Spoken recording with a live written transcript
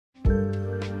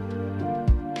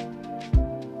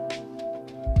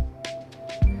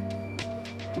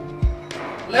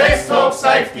Let's talk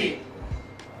safety.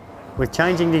 With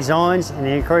changing designs and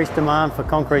the increased demand for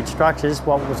concrete structures,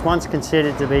 what was once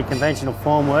considered to be conventional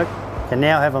formwork can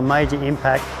now have a major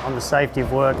impact on the safety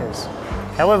of workers.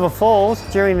 However, falls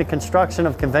during the construction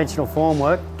of conventional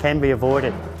formwork can be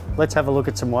avoided. Let's have a look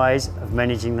at some ways of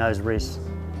managing those risks.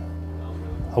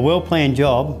 A well-planned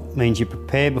job means you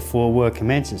prepare before work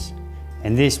commences,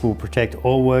 and this will protect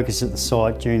all workers at the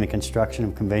site during the construction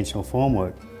of conventional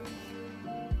formwork.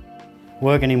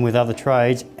 Working in with other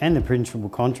trades and the principal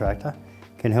contractor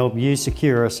can help you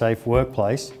secure a safe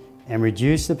workplace and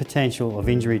reduce the potential of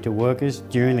injury to workers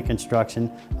during the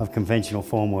construction of conventional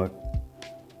formwork.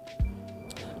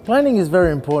 Planning is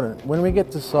very important. When we get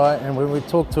to site and when we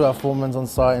talk to our foremen on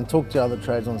site and talk to other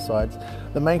trades on sites,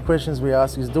 the main questions we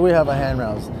ask is, do we have our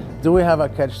handrails? Do we have our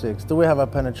catch sticks? Do we have our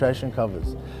penetration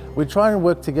covers? We try and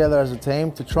work together as a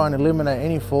team to try and eliminate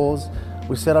any falls.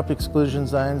 We set up exclusion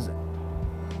zones.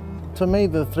 For me,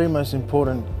 the three most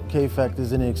important key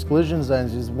factors in the exclusion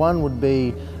zones is, one would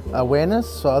be awareness,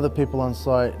 so other people on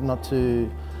site not to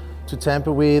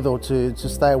tamper with or to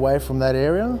stay away from that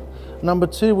area. Number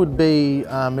two would be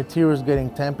materials getting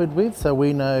tampered with, so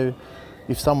we know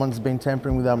if someone's been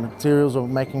tampering with our materials or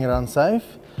making it unsafe.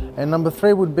 And number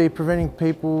three would be preventing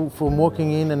people from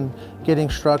walking in and getting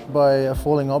struck by a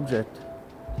falling object.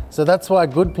 So that's why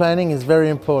good planning is very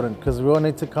important, because we all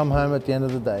need to come home at the end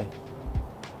of the day.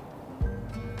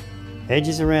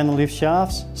 Edges around the lift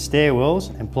shafts,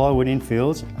 stairwells and plywood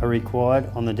infields are required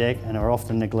on the deck and are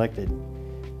often neglected.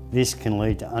 This can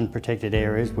lead to unprotected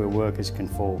areas where workers can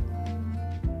fall.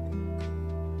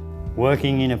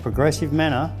 Working in a progressive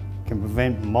manner can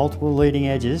prevent multiple leading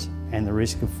edges and the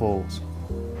risk of falls.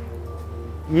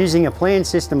 Using a planned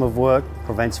system of work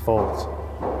prevents falls.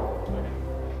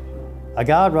 A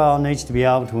guardrail needs to be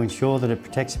able to ensure that it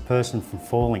protects a person from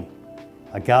falling.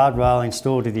 A guardrail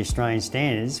installed to the Australian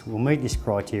standards will meet this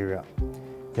criteria.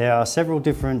 There are several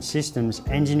different systems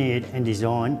engineered and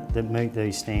designed that meet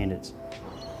these standards.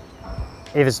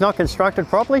 If it's not constructed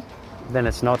properly, then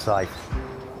it's not safe.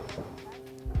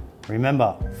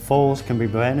 Remember, falls can be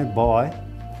prevented by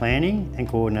planning and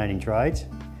coordinating trades,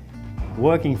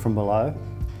 working from below,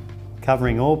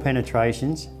 covering all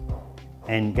penetrations,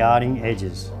 and guarding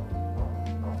edges.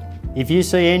 If you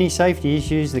see any safety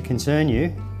issues that concern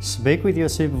you, speak with your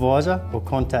supervisor or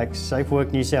contact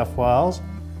SafeWork New South Wales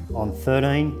on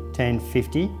 13 10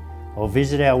 50 or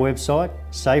visit our website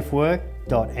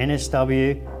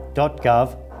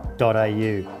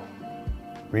safework.nsw.gov.au.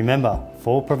 Remember,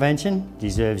 fall prevention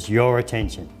deserves your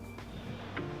attention.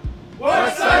 Work